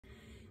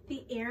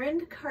The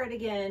Errand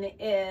Cardigan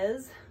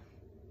is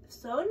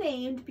so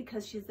named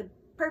because she's the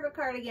perfect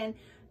cardigan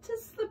to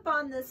slip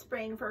on this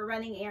spring for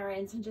running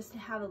errands and just to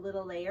have a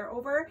little layer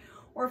over.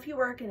 Or if you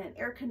work in an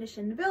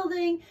air-conditioned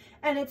building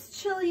and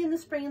it's chilly in the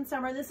spring and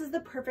summer, this is the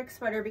perfect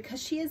sweater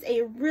because she is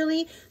a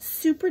really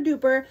super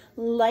duper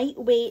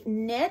lightweight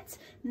knit,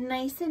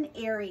 nice and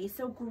airy.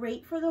 So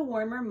great for the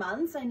warmer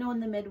months. I know in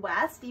the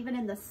Midwest, even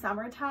in the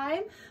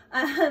summertime,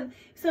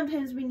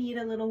 sometimes we need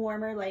a little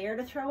warmer layer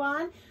to throw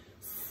on.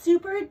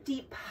 Super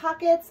deep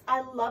pockets.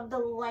 I love the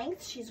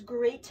length. She's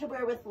great to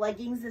wear with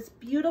leggings. This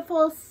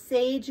beautiful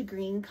sage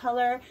green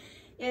color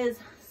is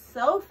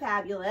so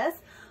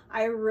fabulous.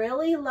 I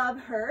really love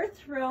her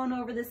thrown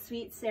over the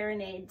sweet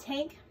Serenade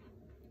tank.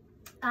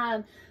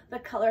 The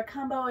color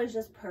combo is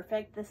just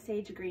perfect. The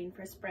sage green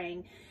for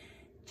spring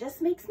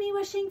just makes me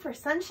wishing for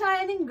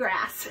sunshine and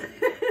grass.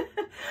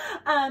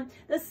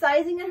 The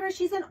sizing in her,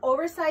 she's an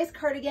oversized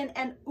cardigan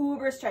and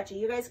uber stretchy.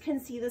 You guys can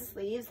see the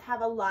sleeves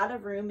have a lot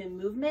of room and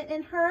movement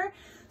in her.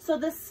 So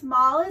the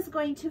small is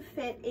going to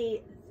fit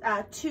a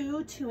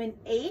 2 to an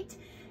 8.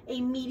 A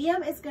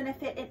medium is going to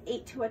fit an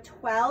 8 to a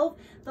 12.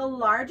 The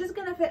large is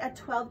going to fit a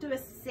 12 to a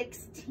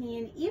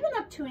 16, even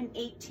up to an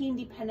 18,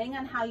 depending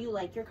on how you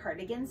like your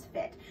cardigans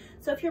fit.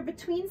 So if you're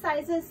between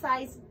sizes,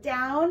 size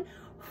down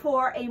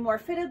for a more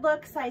fitted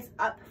look, size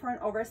up for an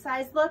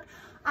oversized look.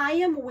 I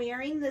am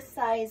wearing the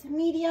size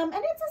medium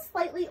and it's a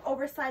slightly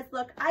oversized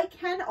look. I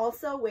can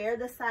also wear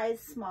the size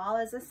small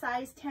as a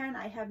size 10.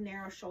 I have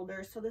narrow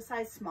shoulders, so the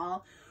size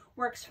small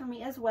works for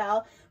me as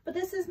well. But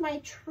this is my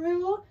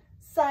true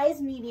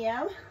size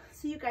medium,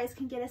 so you guys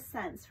can get a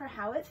sense for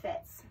how it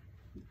fits.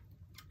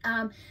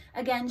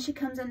 Again, she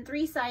comes in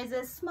 3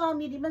 sizes, small,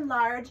 medium, and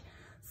large.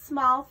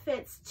 Small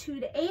fits 2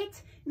 to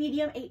 8,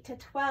 medium 8 to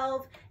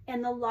 12,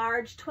 and the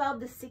large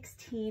 12 to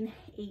 16,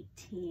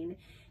 18.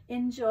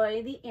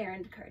 Enjoy the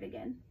Errand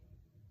Cardigan.